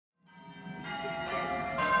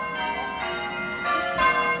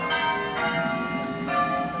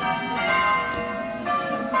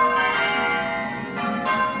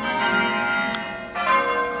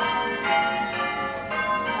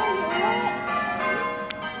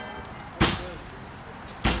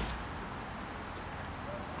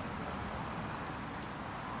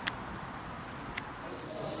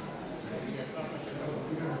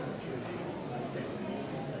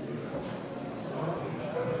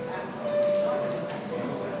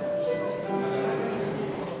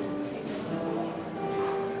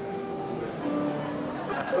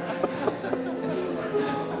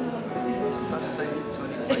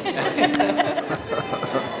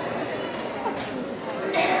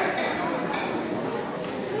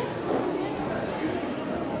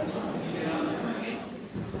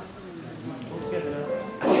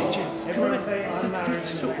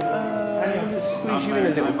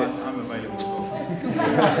little bit. I'm available.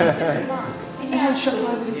 Everyone shut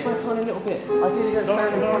over this sweat on a little bit. Ideally don't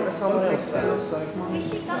stand in front of someone else.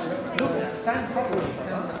 Look, stand properly.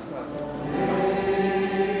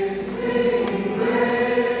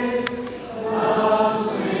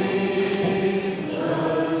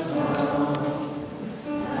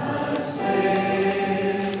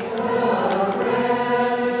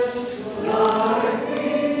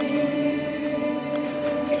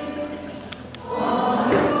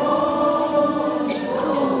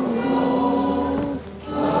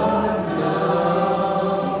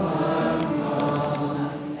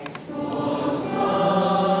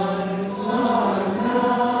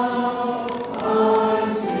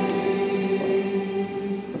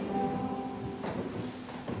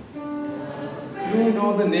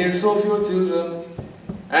 Of your children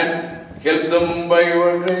and help them by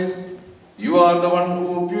your grace. You are the one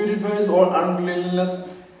who purifies all uncleanness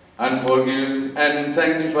and forgives and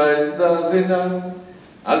sanctifies the sinner.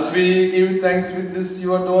 As we give thanks with this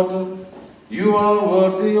your daughter, you are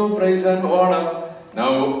worthy of praise and honor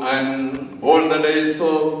now and all the days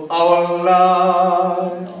of our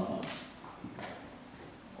life.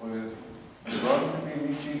 We want to be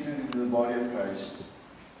initiated into the body of Christ,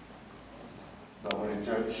 the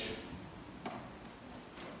Hornchurch.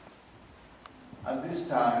 At this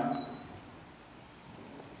time,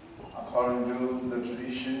 according to the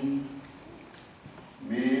tradition,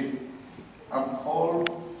 we uphold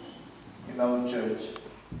in our church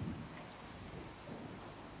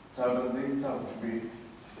certain things have to be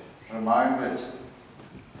reminded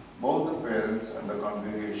both the parents and the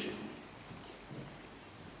congregation.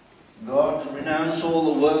 God, renounce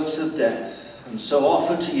all the works of death, and so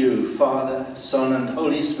offer to you, Father, Son, and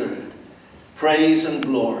Holy Spirit, praise and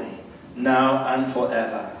glory, now and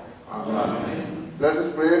forever. Amen. Let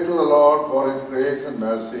us pray to the Lord for His grace and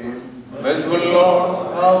mercy. Merciful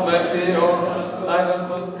Lord, have mercy on us and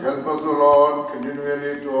help us. Help us, O Lord,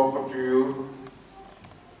 continually to offer to you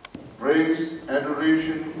praise,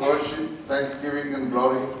 adoration, worship, thanksgiving, and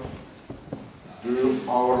glory to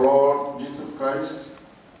our Lord Jesus Christ,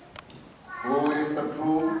 who is the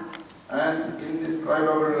true and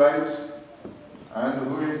indescribable light, and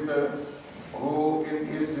who in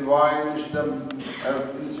his divine wisdom has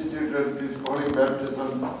instituted this holy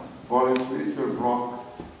baptism for his spiritual flock.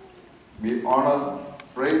 Be honor,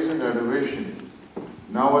 praise, and adoration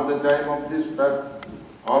now at the time of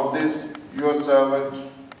this your servant,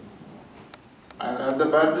 and at the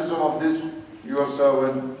baptism of this your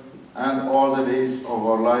servant, and all the days of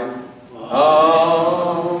our life.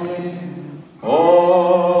 Amen.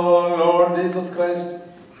 Oh Lord Jesus Christ,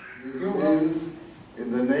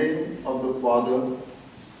 in the name of the Father,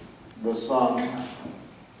 the Son,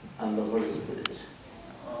 and the Holy Spirit.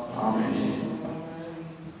 Amen.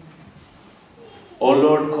 O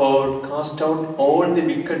Lord God, cast out all the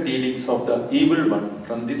wicked dealings of the evil one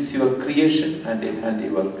from this your creation and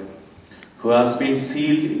handiwork, who has been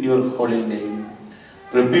sealed in your holy name.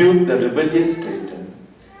 Rebuke the rebellious Satan,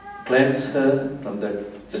 cleanse her from the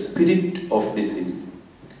spirit of deceit.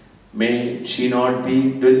 May she not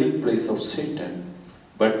be dwelling place of Satan,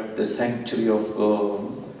 but the sanctuary of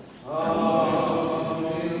God.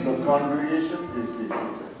 Amen. The congregation, please be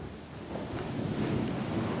seated.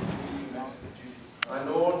 and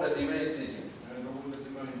all the divine teachings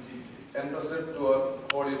entrusted to our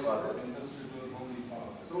Holy Fathers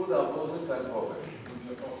through the apostles and prophets.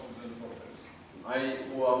 I,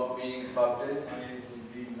 who am being baptized,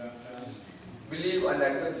 believe and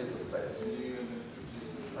accept Jesus Christ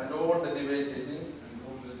and all the divine teachings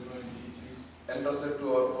entrusted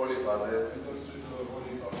to our Holy Fathers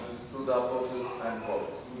through the apostles and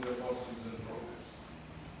prophets.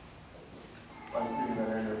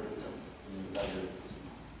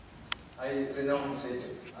 I renounce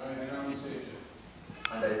Satan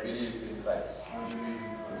and I believe in Christ.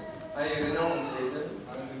 I renounce Satan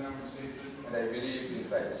and I believe in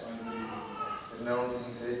Christ.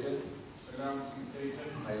 Renouncing Satan,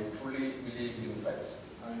 I fully believe in Christ.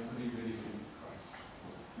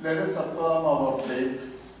 Let us affirm our faith.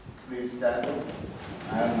 Please stand up.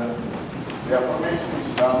 And the affirmation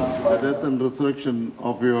is done by death and resurrection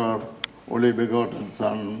of your only begotten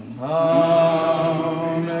Son.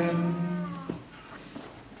 Amen.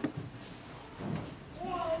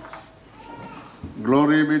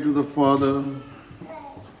 Glory be to the Father,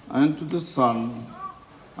 and to the Son,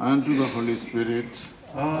 and to the Holy Spirit.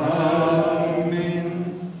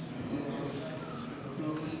 Amen.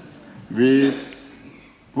 We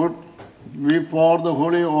pour the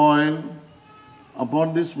holy oil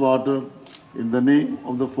upon this water in the name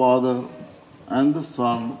of the Father, and the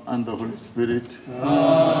Son, and the Holy Spirit.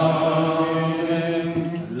 Amen.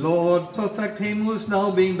 Lord, perfect him who is now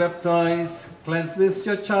being baptized. Cleanse this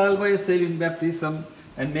your child by your saving baptism,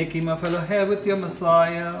 and make him a fellow heir with your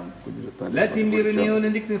Messiah. Let him be renewed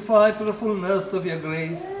and dignified to the fullness of your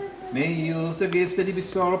grace. May he use the gifts that he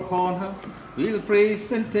bestowed upon her. We'll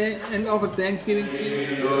praise and offer thanksgiving to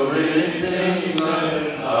you.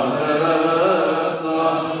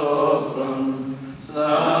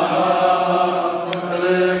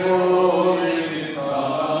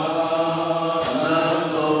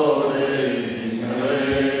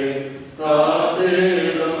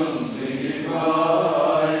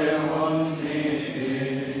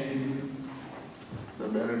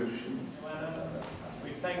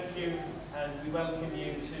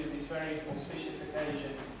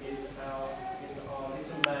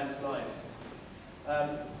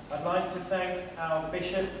 I'd like to thank our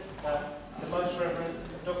Bishop, the Most Reverend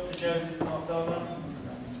Dr. Joseph Mardona,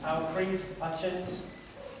 our Chris Hutchins,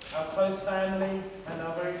 our close family and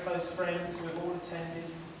our very close friends who have all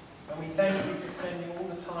attended, and we thank you for spending all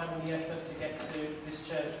the time and the effort to get to this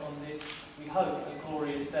church on this, we hope, a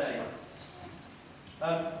glorious day.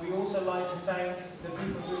 We also like to thank the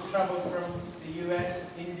people who have travelled from the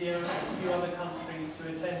US, India and a few other countries to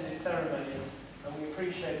attend this ceremony, and we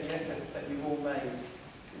appreciate the efforts that you've all made.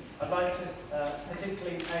 I'd like to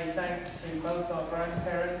particularly pay thanks to both our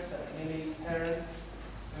grandparents, Lily's parents,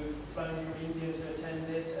 who've flown from India to attend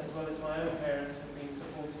this, as well as my own parents who've been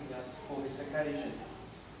supporting us for this occasion.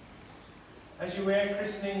 As you're aware,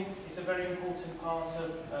 christening is a very important part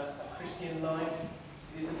of a Christian life.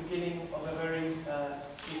 It is the beginning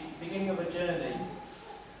of a journey.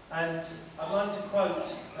 And I'd like to quote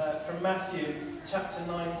from Matthew chapter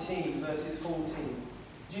 19, verses 14.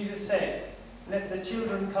 Jesus said, "Let the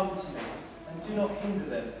children come to me, and do not hinder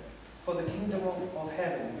them, for the kingdom of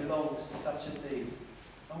heaven belongs to such as these."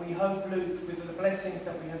 And we hope Luke, with the blessings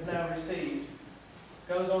that we have now received,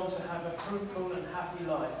 goes on to have a fruitful and happy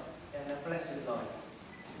life and a blessed life.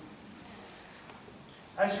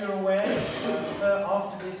 As you're aware,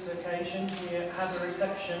 after this occasion, we have a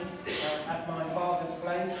reception at my father's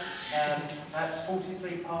place at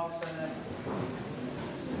 43 Parkstone.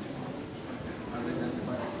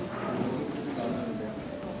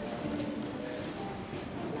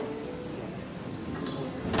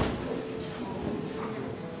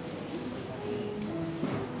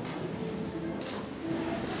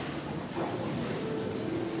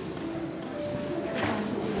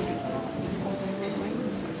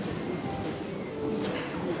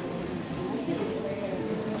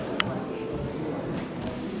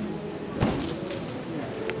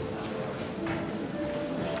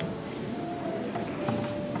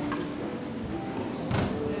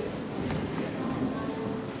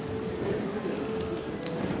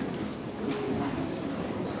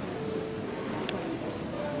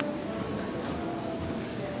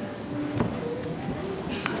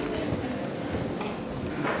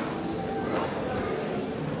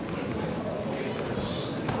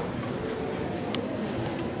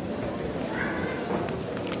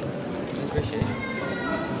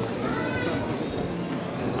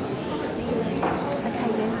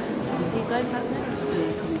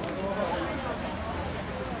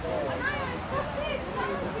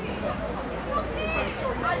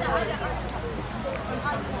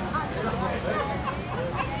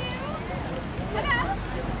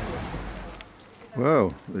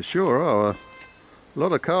 Well, there sure are a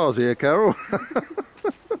lot of cars here, Carol.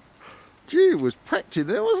 Gee, it was packed in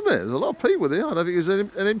there, wasn't it? There's a lot of people there. I don't think there's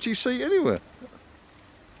an empty seat anywhere.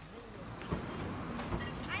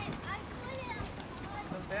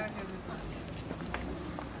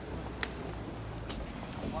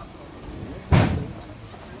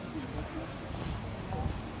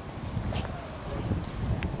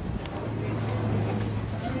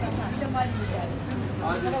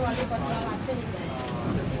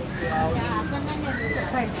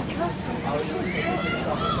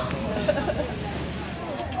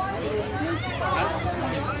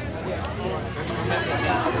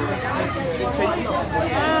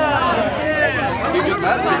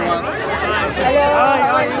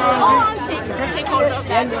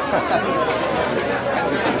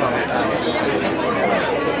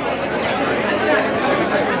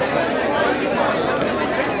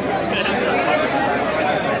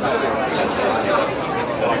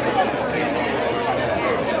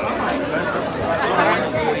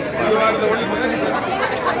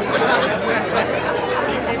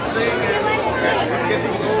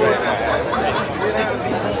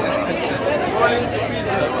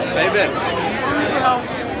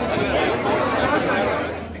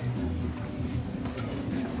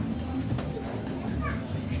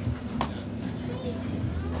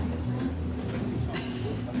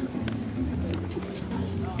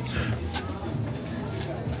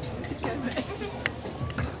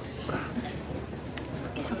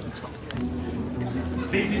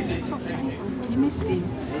 Please be seated. Thank you. You missed him.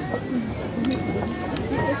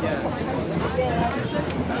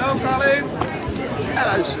 Hello, Colin.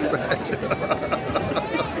 Hello, Subash.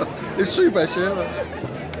 It's Subash here.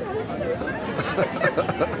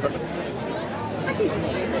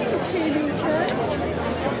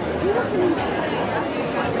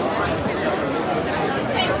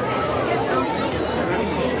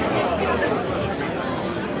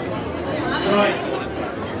 Right.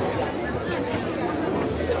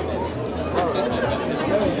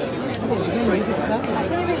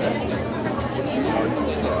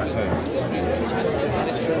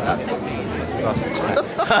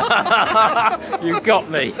 You got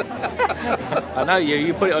me. I know you.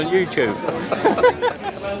 You put it on YouTube.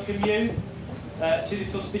 Welcome you to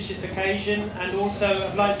this auspicious occasion, and also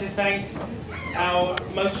I'd like to thank our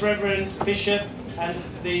Most Reverend Bishop and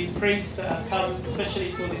the priests that have come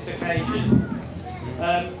especially for this occasion.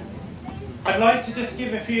 I'd like to just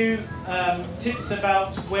give a few tips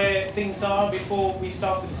about where things are before we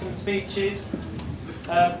start with some speeches.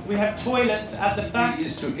 We have toilets at the back.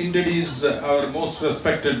 Is to introduce our most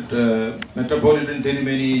respected Metropolitan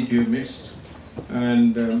Thirimeni into your midst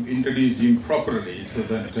and introduce him properly so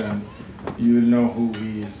that you will know who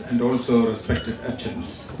he is, and also respected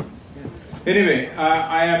Achans. Anyway,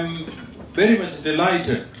 I am very much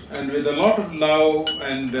delighted and with a lot of love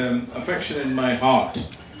and affection in my heart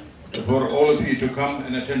for all of you to come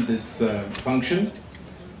and attend this function.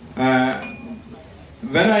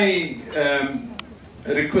 When I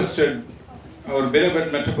requested our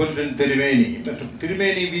beloved Metropolitan Thirimeni.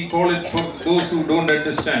 Thirimeni, we call it, for those who don't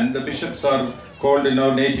understand, the bishops are called in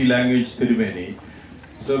our native language Thirimeni.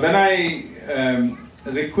 So when I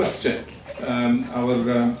requested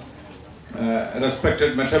our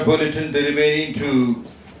respected Metropolitan Thirimeni to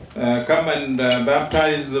come and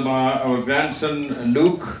baptize our grandson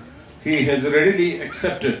Luke, he has readily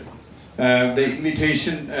accepted the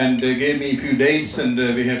invitation and gave me a few dates, and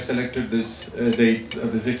we have selected this date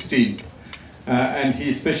of the 16th. And he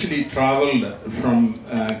especially traveled from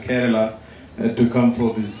Kerala to come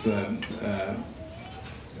for this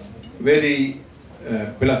very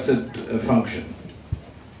blessed function.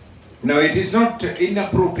 Now, it is not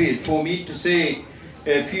inappropriate for me to say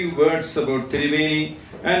a few words about Thirimeni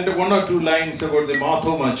and one or two lines about the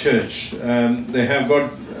Marthoma Church. They have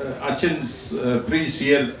got Achans priests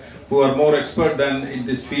here who are more expert than in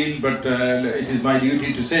this field, but it is my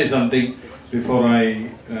duty to say something before I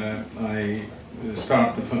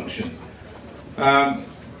start the function.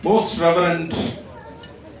 Most Reverend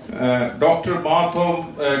Dr.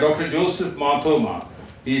 Joseph Marthoma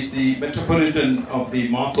is the Metropolitan of the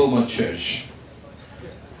Marthoma Church.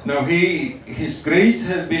 Now, His Grace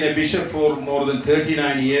has been a bishop for more than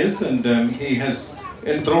 39 years, and he has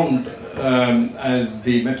enthroned as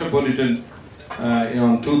the Metropolitan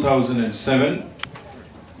in 2007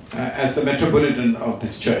 as the Metropolitan of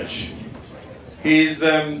this church. He is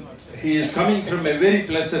coming from a very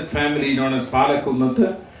blessed family known as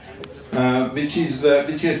Palakunnatha,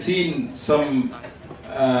 which has seen some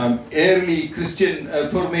early Christian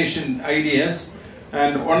formation ideas,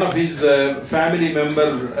 and one of his family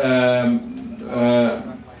member,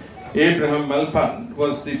 Abraham Malpan,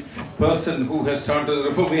 was the person who has started the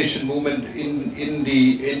Reformation movement in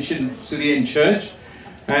the ancient Syrian church,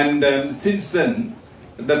 and since then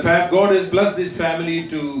God has blessed this family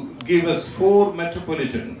to give us 4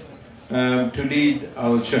 Metropolitan to lead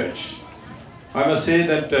our church. I must say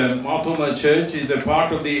that Marthoma Church is a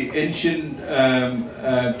part of the ancient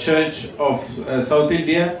church of South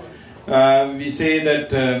India. We say that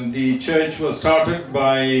the church was started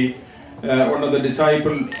by one of the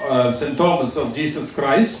disciples, St. Thomas of Jesus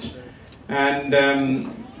Christ, and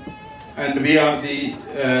we are the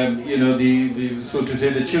so to say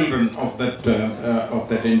the children of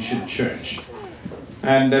that ancient church.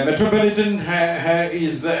 And Metropolitan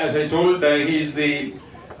is, as I told, he is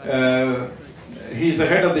the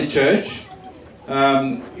head of the church.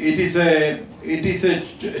 It is a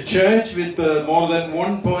church with more than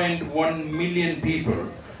 1.1 million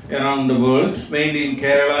people around the world, mainly in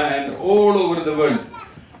Kerala and all over the world.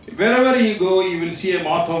 Wherever you go, you will see a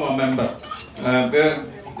Marthoma member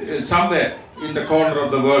somewhere in the corner of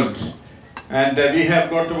the world. And we have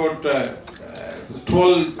got about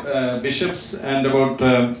 12 bishops and about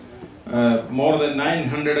more than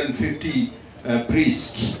 950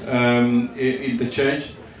 priests in the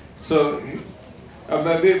church. So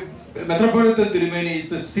Metropolitan Thirimeni is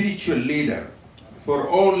the spiritual leader for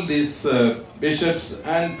all these bishops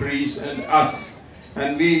and priests and us,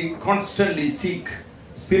 and we constantly seek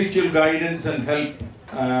spiritual guidance and help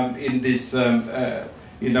in this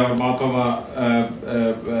in our Marthoma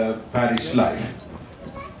parish life.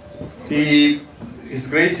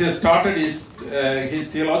 His Grace has started his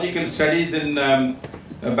theological studies in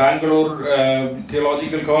Bangalore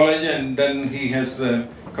Theological College, and then he has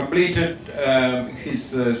completed his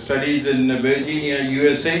studies in Virginia,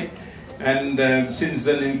 USA, and since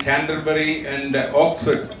then in Canterbury and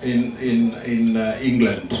Oxford in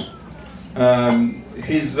England.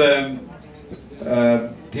 His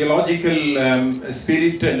theological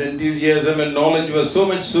spirit and enthusiasm and knowledge was so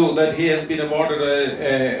much so that he has been awarded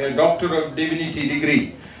a Doctor of Divinity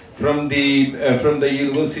degree from the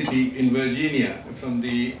University in Virginia, from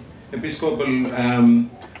the Episcopal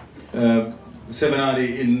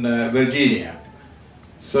Seminary in Virginia.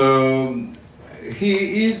 So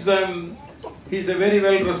he's a very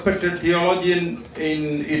well respected theologian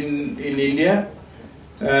in India.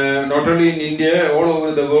 Not only in India, all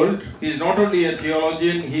over the world. He is not only a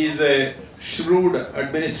theologian, he is a shrewd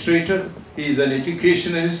administrator, he is an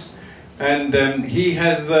educationist, and he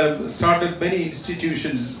has started many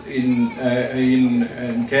institutions in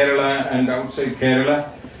Kerala and outside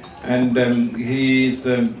Kerala, and he is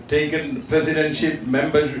taken presidentship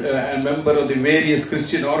member and member of the various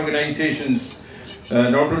Christian organizations,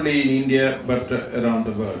 not only in India but around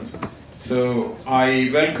the world. So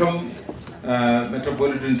I welcome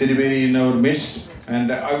Metropolitan Tirumeni in our midst,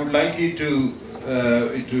 and I would like you to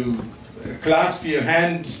clasp your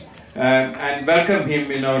hand and welcome him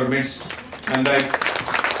in our midst. And I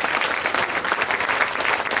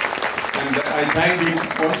thank him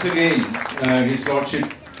once again, His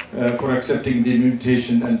Lordship, for accepting the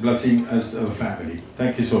invitation and blessing us, our family.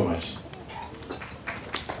 Thank you so much.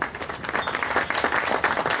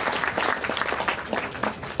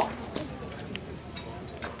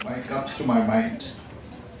 Comes to my mind.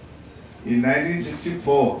 In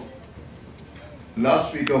 1964,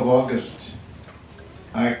 last week of August,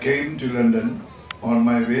 I came to London on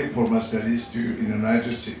my way for my studies to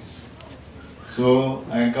United States. So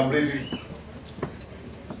I am completing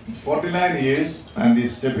 49 years and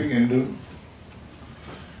is stepping into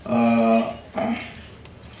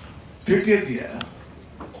 50th year.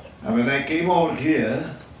 And when I came over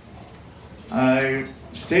here, I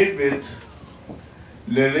stayed with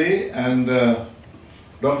Lily and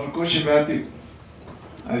Dr. Koshi Matthew,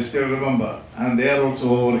 I still remember, and they are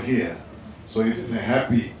also over here. So it is a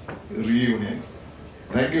happy reunion.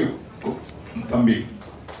 Thank you, Thambi.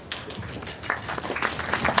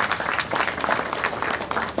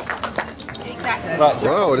 Exactly. Right,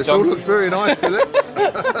 wow, this all looks very nice, Philip.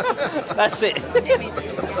 That's it.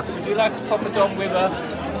 Would you like to pop it on with a...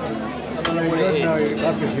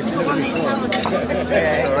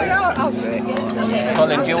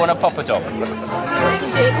 Colin, do you want a popper dog? Do you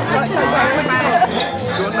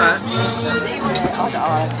want that?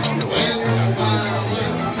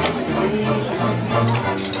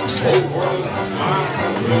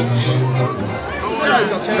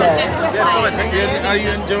 Are you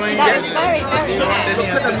enjoying it? Very, very good. Look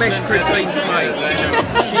at the mess Chrismation's made.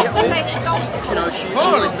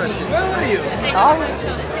 Where are you?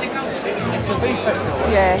 It's the beef festival.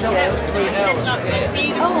 Yeah.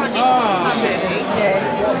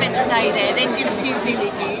 Spent the day there, then did a few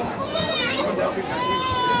villages.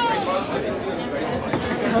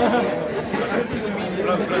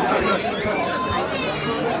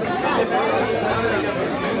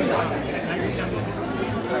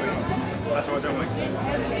 That's what I don't like.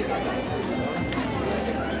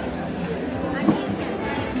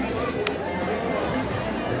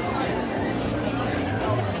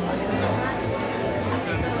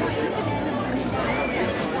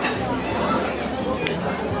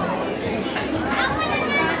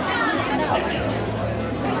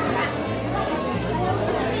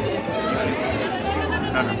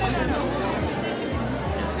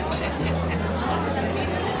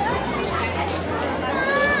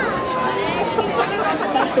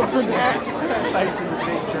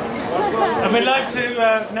 And we'd like to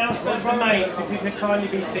now serve the mates, if you could kindly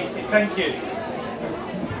be seated. Thank you.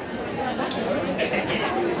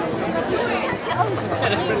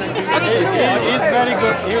 He's very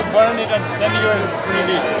good. He'll burn it and send you a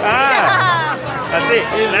CD. Ah! That's it.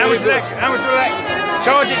 How much will that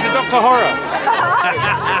charge it to Dr. Horror?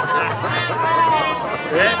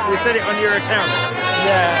 Yeah, we set it on your account.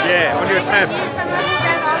 Yeah, on your tab.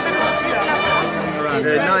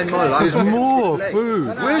 There's more food.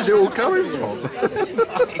 Where's it all coming from?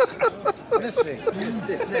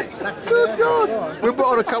 Good God. We'll put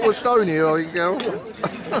on a couple of stone here, are you, girl?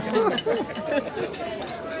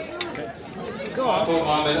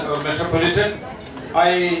 Metropolitan.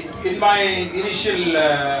 In my initial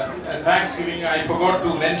Thanksgiving, I forgot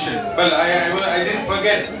to mention. Well, I didn't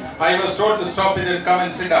forget. I was told to stop it and come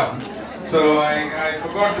and sit down. So I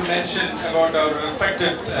forgot to mention about our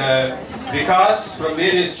respected vicars from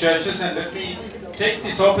various churches, and let me take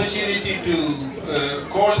this opportunity to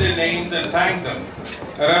call their names and thank them.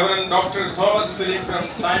 Reverend Dr. Thomas Philip from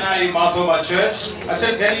Sinai Marthoma Church.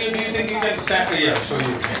 Achan, do you think you can stand here? Show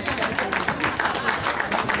you.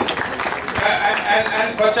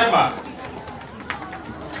 And Pachama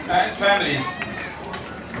and families.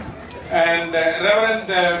 And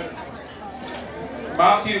Reverend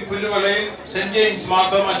Matthew Pilluvale, St. James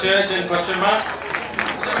Marthoma Church in Pachama.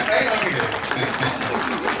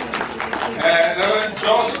 Reverend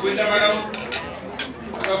Josh Winnamadam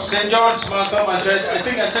of St. John's Marthoma Church. I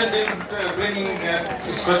think Achan didn't bring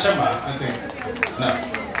his Pachama, I think. No.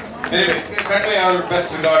 Anyway, convey our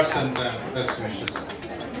best regards and best wishes.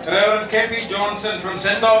 Reverend K.P. Johnson from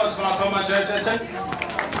St. Thomas Marthoma Church, Achan,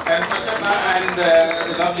 and Pachama, and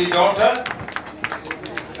the lovely daughter.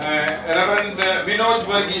 Reverend Vinod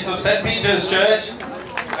Varghese of St. Peter's Church,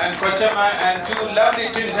 and Pachama, and two lovely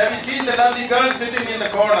twins. Have you seen the lovely girl sitting in the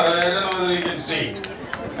corner? I don't know whether you can see.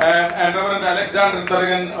 And Reverend Alexander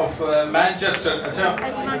Thurgan of Manchester.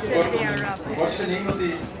 What's the name of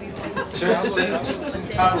the church? St.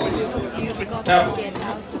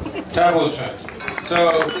 Taboo Church. So,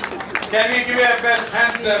 can we give a best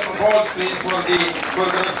hand for applause, please, for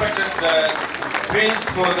the respected priests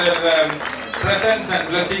for their presence and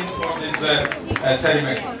blessing for this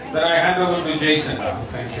ceremony. Then I hand over to Jason now.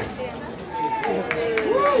 Thank you.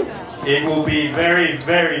 It will be very,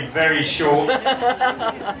 very, very short,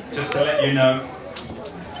 just to let you know.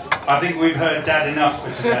 I think we've heard Dad enough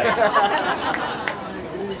for today.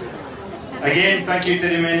 Again, thank you to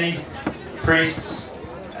the many priests,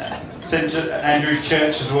 St. Andrew's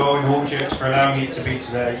Church as well, in Hornchurch, for allowing it to be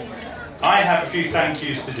today. I have a few thank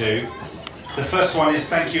yous to do. The first one is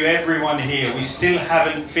thank you everyone here. We still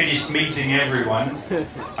haven't finished meeting everyone.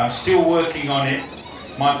 I'm still working on it.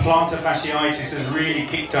 My plantar fasciitis has really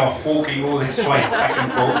kicked off walking all this way back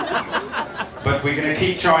and forth. But we're going to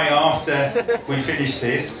keep trying after we finish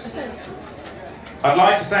this. I'd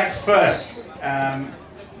like to thank first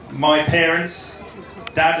my parents,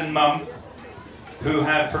 Dad and Mum, who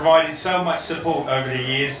have provided so much support over the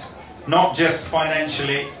years, not just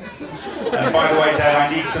financially. And by the way, Dad, I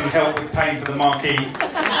need some help with paying for the marquee.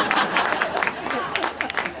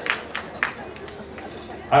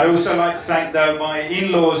 I'd also like to thank, though, my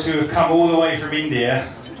in-laws who have come all the way from India,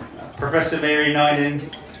 Professor Mary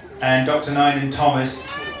Ninen and Dr. Ninen Thomas,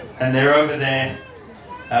 and they're over there.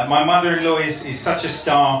 My mother-in-law is such a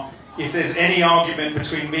star. If there's any argument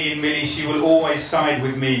between me and Millie, she will always side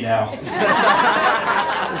with me now.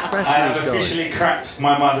 I have officially cracked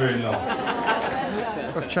my mother-in-law.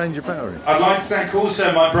 I'll change your battery. I'd like to thank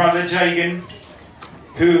also my brother Jagan,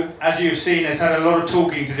 who, as you've seen, has had a lot of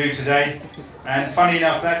talking to do today. And funny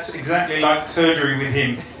enough, that's exactly like surgery with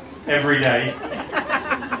him every day.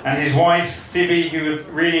 And his wife, Phoebe, who have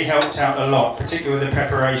really helped out a lot, particularly with the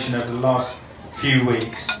preparation of the last few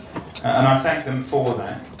weeks. And I thank them for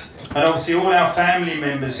that. And obviously all our family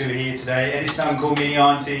members who are here today, Eddie's uncle, me,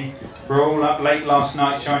 auntie, were all up late last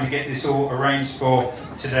night trying to get this all arranged for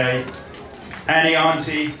today. Annie,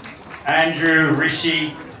 auntie, Andrew,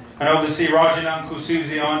 Rishi, and obviously Rajan uncle,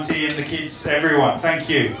 Susie, auntie, and the kids, everyone. Thank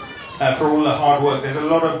you. For all the hard work. There's a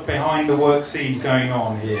lot of behind the work scenes going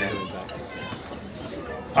on here.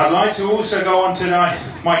 I'd like to also go on to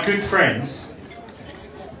my good friends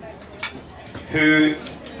who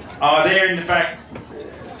are there in the back.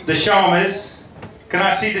 The Sharmas. Can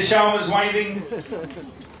I see the Sharmas waving?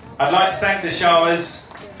 I'd like to thank the Sharmas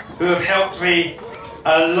who have helped me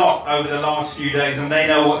a lot over the last few days, and they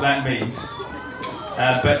know what that means.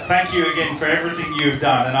 But thank you again for everything you've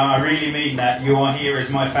done, and I really mean that. You are here as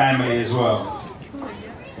my family as well.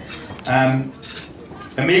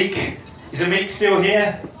 Amik, is Amik still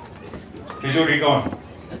here? He's already gone.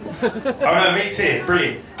 Oh no, Amik's here,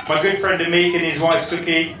 brilliant. My good friend Amik and his wife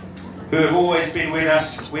Suki, who have always been with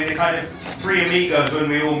us. We're the kind of three amigos when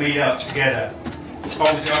we all meet up together.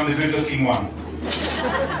 Obviously I'm the good looking one.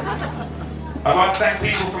 I'd like to thank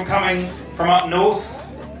people from coming from up north,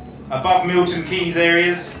 above Milton Keynes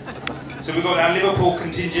areas. So we've got our Liverpool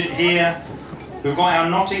contingent here, we've got our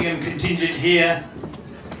Nottingham contingent here,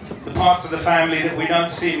 the parts of the family that we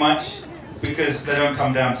don't see much because they don't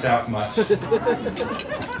come down south much.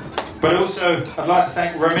 But also I'd like to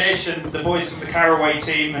thank Ramesh and the boys from the Caraway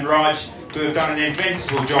team and Raj who have done an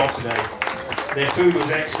invincible job today. Their food was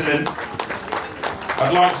excellent.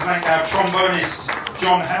 I'd like to thank our trombonist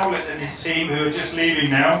John Howlett and his team who are just leaving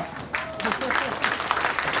now.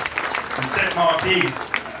 And Seth Marquis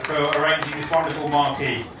for arranging this wonderful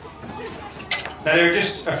marquee. Now there are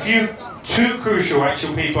just a few two crucial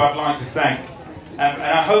actual people I'd like to thank. And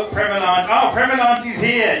I hope Premal Auntie's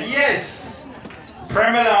here, yes!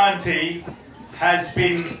 Premal Auntie has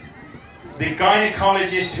been the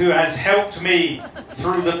gynecologist who has helped me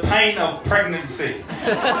through the pain of pregnancy.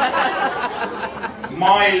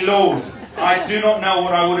 My Lord, I do not know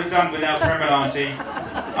what I would have done without Premal Auntie.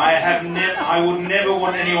 I would never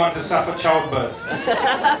want anyone to suffer childbirth.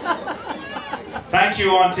 Thank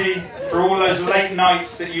you, Auntie, for all those late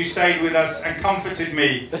nights that you stayed with us and comforted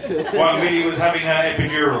me while Millie was having her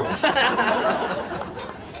epidural.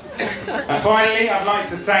 And finally, I'd like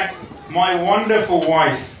to thank my wonderful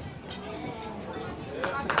wife.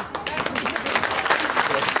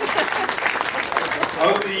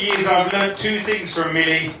 Over the years, I've learned two things from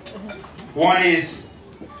Millie. One is,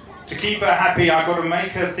 to keep her happy, I've got to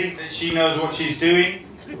make her think that she knows what she's doing,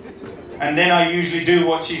 and then I usually do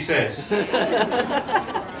what she says.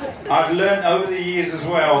 I've learned over the years as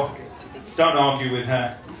well, don't argue with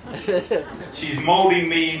her. She's moulding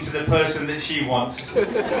me into the person that she wants, and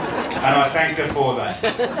I thank her for that.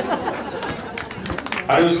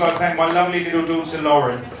 I'd also like to thank my lovely little daughter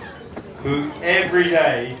Lauren, who every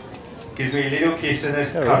day gives me a little kiss and a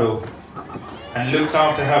cuddle, and looks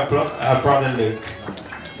after her brother Luke.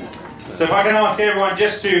 So if I can ask everyone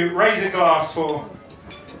just to raise a glass for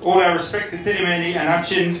all our respected Tirimeni and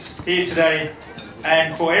Hutchins here today,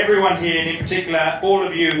 and for everyone here, and in particular all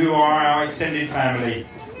of you who are our extended family.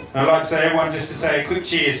 And I'd like to say everyone just to say a quick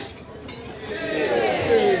cheers.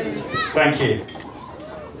 Cheers. Thank you.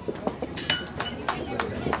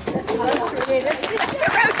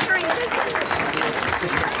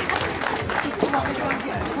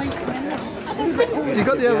 You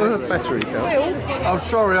got the other battery, Carol? I'm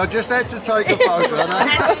sorry, I just had to take a photo of that.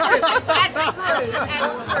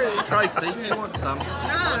 Tracy, do you want some? No.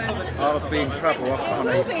 I'll be in trouble, I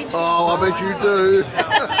can't eat. Oh, I bet you do.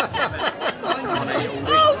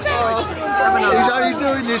 He's only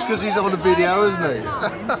doing this because he's on a video, isn't he?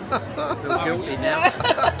 I feel guilty now.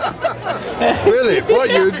 Philip, what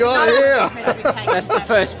you got here? That's the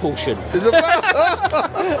first portion. Is it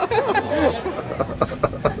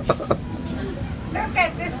Look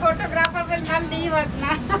at this photographer will not leave us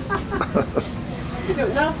now. You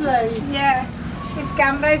look lovely. Yeah, his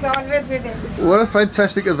camera is always with him. What a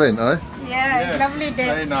fantastic event, eh? Yeah, lovely day.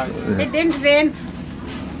 Very nice. It didn't rain.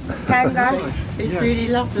 Thank God. It's really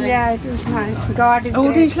lovely. Yeah, it was nice. God is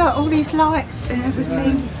all great. all these lights and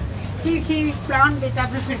everything. He planned it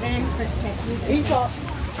up if it rains. He got.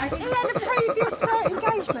 He had a previous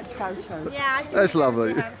engagement photo. Yeah. That's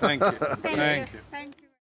lovely. Thank you. Thank you.